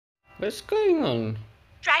What's going on?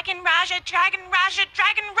 Dragon Raja, Dragon Raja,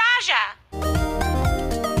 Dragon Raja!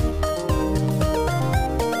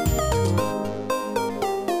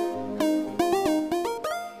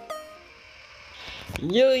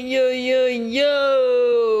 Yo yo yo yo,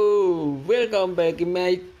 welcome back to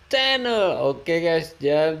my channel. Oke guys,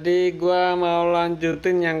 jadi gua mau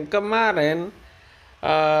lanjutin yang kemarin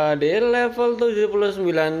di level 79.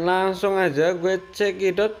 Langsung aja gue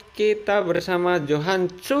cekidot, kita bersama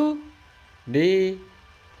Johansu di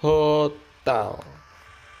hotel.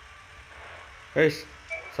 Guys,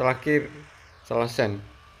 salah kiri, salah sen.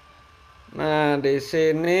 Nah di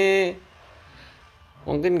sini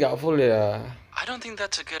mungkin nggak full ya. I don't think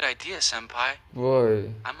that's a good idea, Senpai. Boy,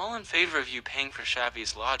 I'm all in favor of you paying for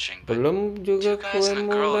Shavi's lodging, but belum juga two guys kue and a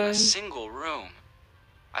girl in mulai. a single room.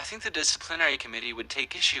 I think the disciplinary committee would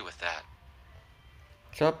take issue with that.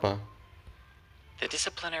 Siapa? The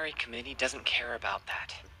disciplinary committee doesn't care about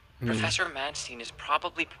that. Professor Madstein is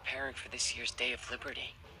probably preparing for this year's Day of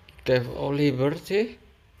Liberty. Dev Oliver sih?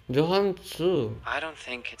 Johansu. I don't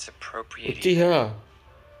think it's appropriate either, Uchiha.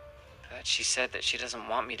 but she said that she doesn't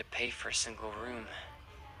want me to pay for a single room.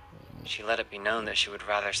 She let it be known that she would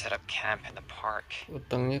rather set up camp in the park.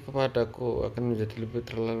 Utangnya kepadaku akan menjadi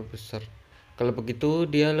terlalu besar. Kalau begitu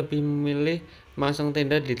dia lebih memilih masang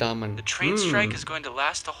tenda di taman. The train strike is going to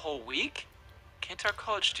last a whole week? Can't our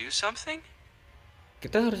college do something?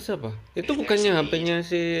 Kita harus apa? Itu If bukannya there's a HP-nya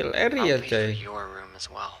si Eri ya, I'll pay for Cai? your room as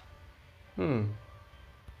well.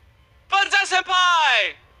 Banza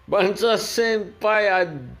Senpai! Bansa Senpai,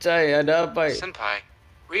 Ajay, ada apa ya? Senpai,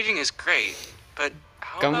 reading is great, but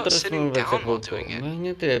how Kamu about terus sitting membaca down while buku, doing it?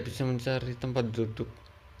 makanya tidak bisa mencari tempat duduk.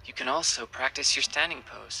 You can also practice your standing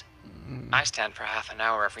pose. I stand for half an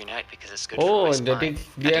hour every night because it's good for Oh, my jadi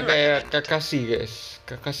spine. dia I do kayak recommend it. Kakashi, guys.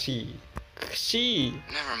 Kakashi.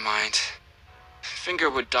 Never mind.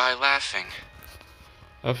 Finger would die laughing.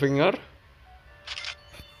 A finger?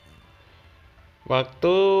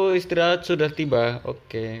 Waktu istirahat sudah tiba.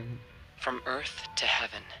 Oke. From earth to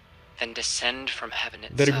heaven, then descend from heaven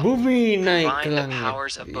itself. Dari bumi naik ke Combine the langit.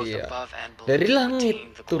 powers of both Iya. above and below Dari to langit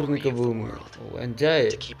attain the turun glory ke of the bumi. world, Oh, anjay.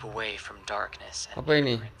 to keep away from darkness and Apa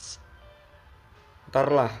ini? ignorance.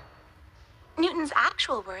 Ntarlah. Newton's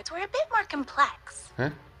actual words were a bit more complex.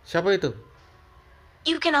 Hah? Siapa itu?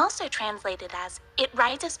 You can also translate it as, it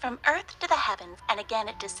rises from earth to the heavens, and again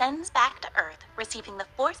it descends back to earth, receiving the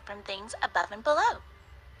force from things above and below.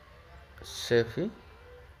 Sevi?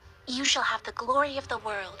 You shall have the glory of the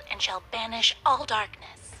world, and shall banish all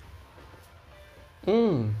darkness.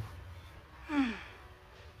 I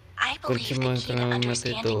believe Kunci the key to selamat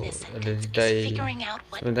understanding itu this ada sentence di is tai. figuring out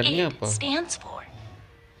what Sebenarnya it apa? stands for.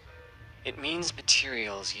 It means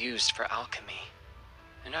materials used for alchemy.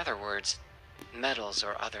 In other words, metals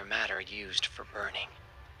or other matter used for burning.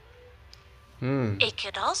 It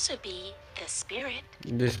could also be the spirit.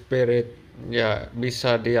 The spirit. Ya,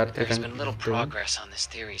 bisa There's diartikan been little gitu. progress on this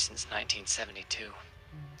theory since 1972.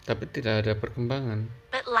 Tapi tidak ada perkembangan.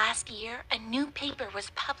 But last year, a new paper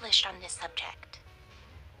was published on this subject.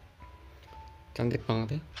 Cantik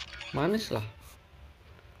banget ya. Manis lah.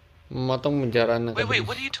 Memotong menjara anak Wait, gadis.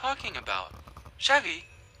 what are you talking about? Shavi,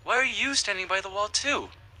 why are you standing by the wall too?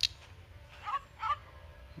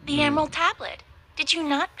 The Emerald Tablet. Did you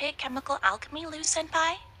not pick Chemical Alchemy, Lu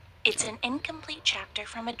Senpai? It's an incomplete chapter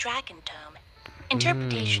from a dragon tome.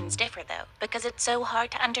 Interpretations differ though, because it's so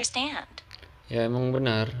hard to understand. Ya emang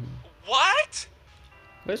benar. What?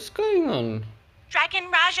 What's going on?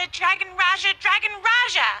 Dragon Raja, Dragon Raja, Dragon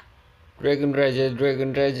Raja! Dragon Raja,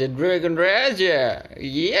 Dragon Raja, Dragon Raja.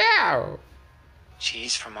 Yeah.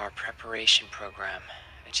 She's from our preparation program,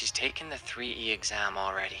 and she's taken the 3E exam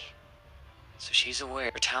already. So she's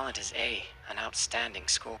aware her talent is A, an outstanding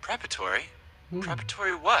school. Preparatory?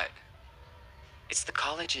 Preparatory what? It's the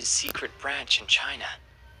college's secret branch in China.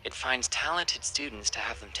 It finds talented students to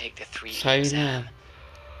have them take the 3E China. exam.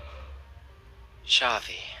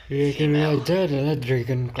 Shavi, Dragon female, Raja adalah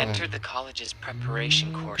Dragon Clan. entered the college's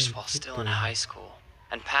preparation course while still in high school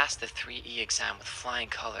and passed the 3E exam with flying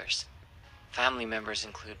colors. Family members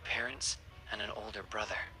include parents and an older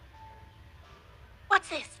brother. What's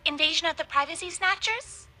this? Invasion of the Privacy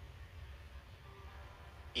Snatchers?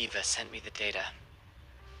 Eva sent me the data.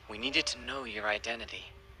 We needed to know your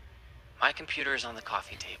identity. My computer is on the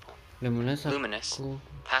coffee table. Luminous, Luminous, aku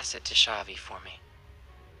pass it to Shavi for me.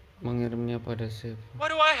 mengirimnya pada Sevi. Why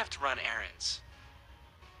do I have to run errands?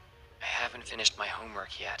 I haven't finished my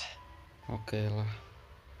homework yet. Oke lah.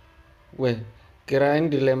 Weh,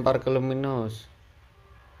 kirain dilempar ke Luminous.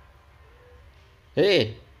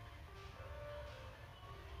 Hei,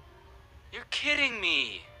 You're kidding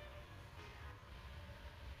me.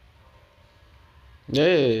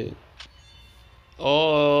 Yeay.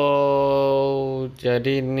 Oh,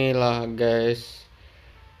 jadi inilah guys.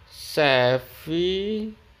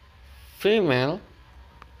 Savvy female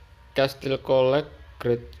Castle Collect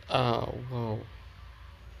grade A. Wow.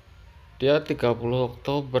 Dia 30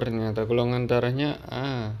 Oktober ternyata. Golongan darahnya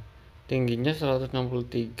A. Tingginya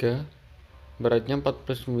 163, beratnya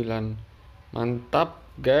 49. Mantap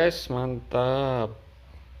guys, mantap.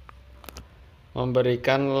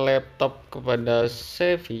 Memberikan laptop kepada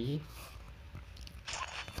Sevi.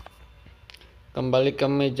 Kembali ke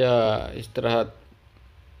meja istirahat.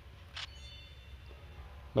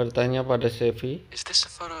 Bertanya pada Sevi. Is this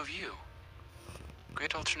a photo of you?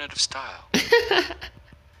 Great alternative style.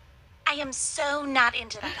 I am so not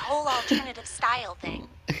into that whole alternative style thing.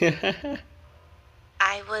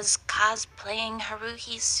 I was cosplaying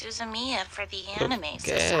Haruhi Suzumiya for the Anime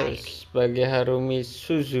Society. Sebagai Harumi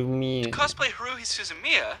Suzumiya. Cosplay Haruhi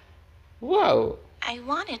Suzumiya? Wow. I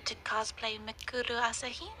wanted to cosplay Mikuru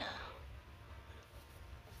Asahina.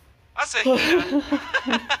 Asahina?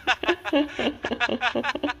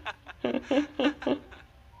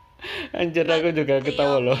 Anjir, aku juga They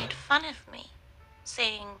ketawa all loh. made fun of me,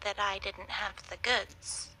 saying that I didn't have the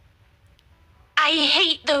goods. I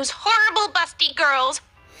hate those horrible busty girls.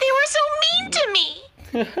 They were so mean to me.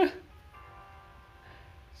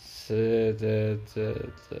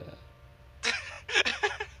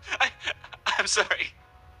 I'm sorry.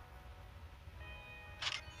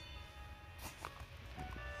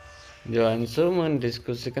 Johansu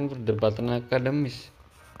mendiskusikan perdebatan akademis.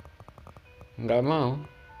 Nggak mau.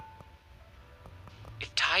 If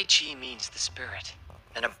Tai Chi means the spirit,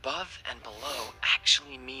 then above and below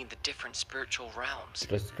actually mean the different spiritual realms.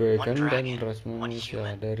 Ras One dragon dan dragon, ras one manusia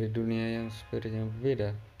human. dari dunia yang spiritnya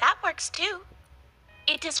berbeda. That works too.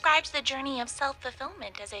 It describes the journey of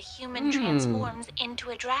self-fulfillment as a human transforms into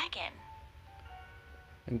a dragon.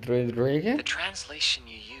 Android dragon? The translation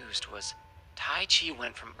you used was Tai Chi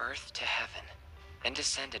went from earth to heaven, then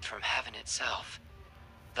descended from heaven itself.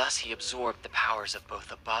 Thus he absorbed the powers of both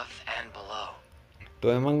above and below.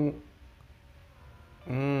 Tuh emang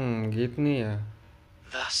gitu nih ya.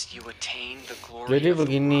 Thus you attain the glory Jadi of the world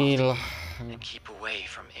beginilah and keep away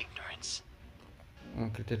from ignorance.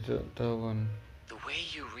 ketidaktahuan. The way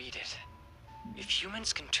you read it, if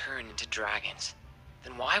humans can turn into dragons,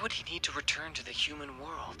 then why would he need to return to the human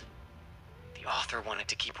world? The author wanted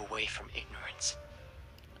to keep away from ignorance.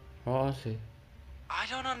 Oh sih. I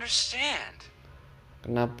don't understand.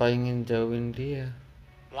 Kenapa ingin jauhin dia?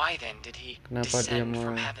 Why then did he Kenapa dia descend mau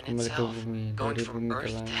from heaven kembali ke itself, bumi, going dari from bumi ke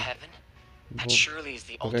earth to langit? heaven? That surely is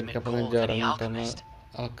the Bukan ultimate goal of pengejaran any utama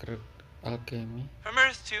alchemist. alkemi. From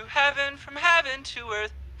earth to heaven to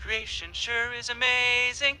earth. Creation sure is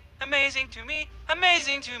amazing. Amazing to me,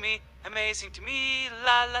 amazing to me, amazing to me.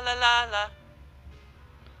 La la la la la.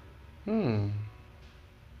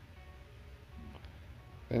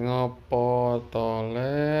 Ngopo to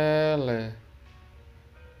lele?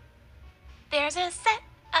 There's a set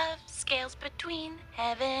of scales between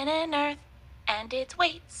heaven and earth, and its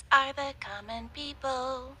weights are the common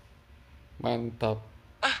people. Mantap.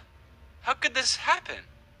 How could this happen?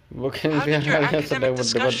 Bukan How did your kalian sedang academic berdebat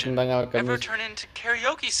discussion tentang ever alkemis. turn into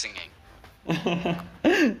karaoke singing?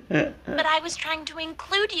 But I was trying to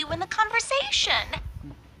include you in the conversation.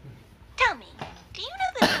 Tell me, do you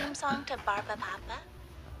know the theme song to Barba Papa?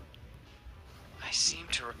 I seem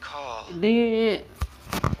to recall. Di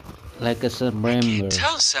like a remember.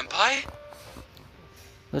 Tell, senpai.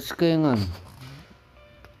 What's going on?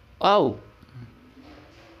 Oh.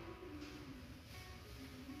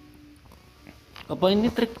 Apa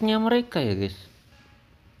ini triknya mereka ya, guys?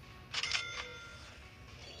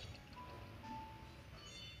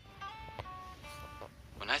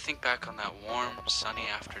 When I think back on that warm, sunny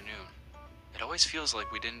afternoon, it always feels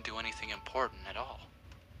like we didn't do anything important at all.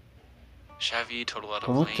 Shavi told a lot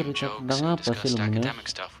of Kamu lame cerita jokes tentang and apa sih, discussed Luminous? academic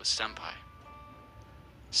stuff with senpai.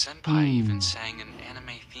 Senpai even sang an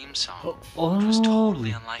anime theme song, which was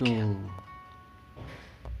totally unlike him.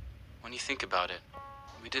 When you think about it,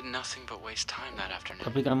 we did nothing but waste time that afternoon.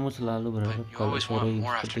 Tapi kamu selalu But berharap you kalau always sore want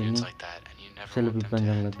more seperti afternoons ini like that, and you never bisa want lebih them to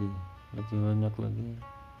panjang end. lagi, lebih banyak lagi.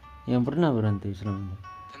 Yang pernah berhenti selama.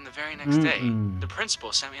 Then the very next day, the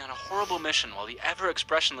principal sent me on a horrible mission while the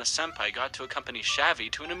ever-expressionless senpai got to accompany Shavi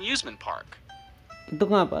to an amusement park. Itu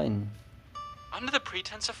ngapain? Under the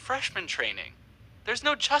pretense of freshman training. There's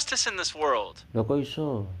no justice in this world. Loh kok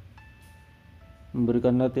iso?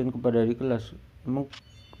 Memberikan latihan kepada adik kelas. Emang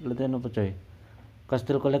latihan apa coy?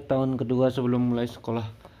 Kastil Collect tahun kedua sebelum mulai sekolah.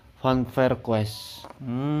 Funfair quest.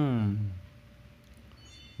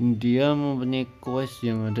 Dia mempunyai quest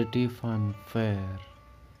yang ada di Funfair.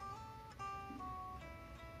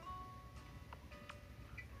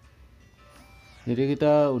 Jadi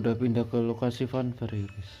kita udah pindah ke lokasi funfair ya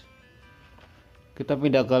guys. Kita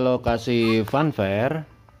pindah ke lokasi funfair.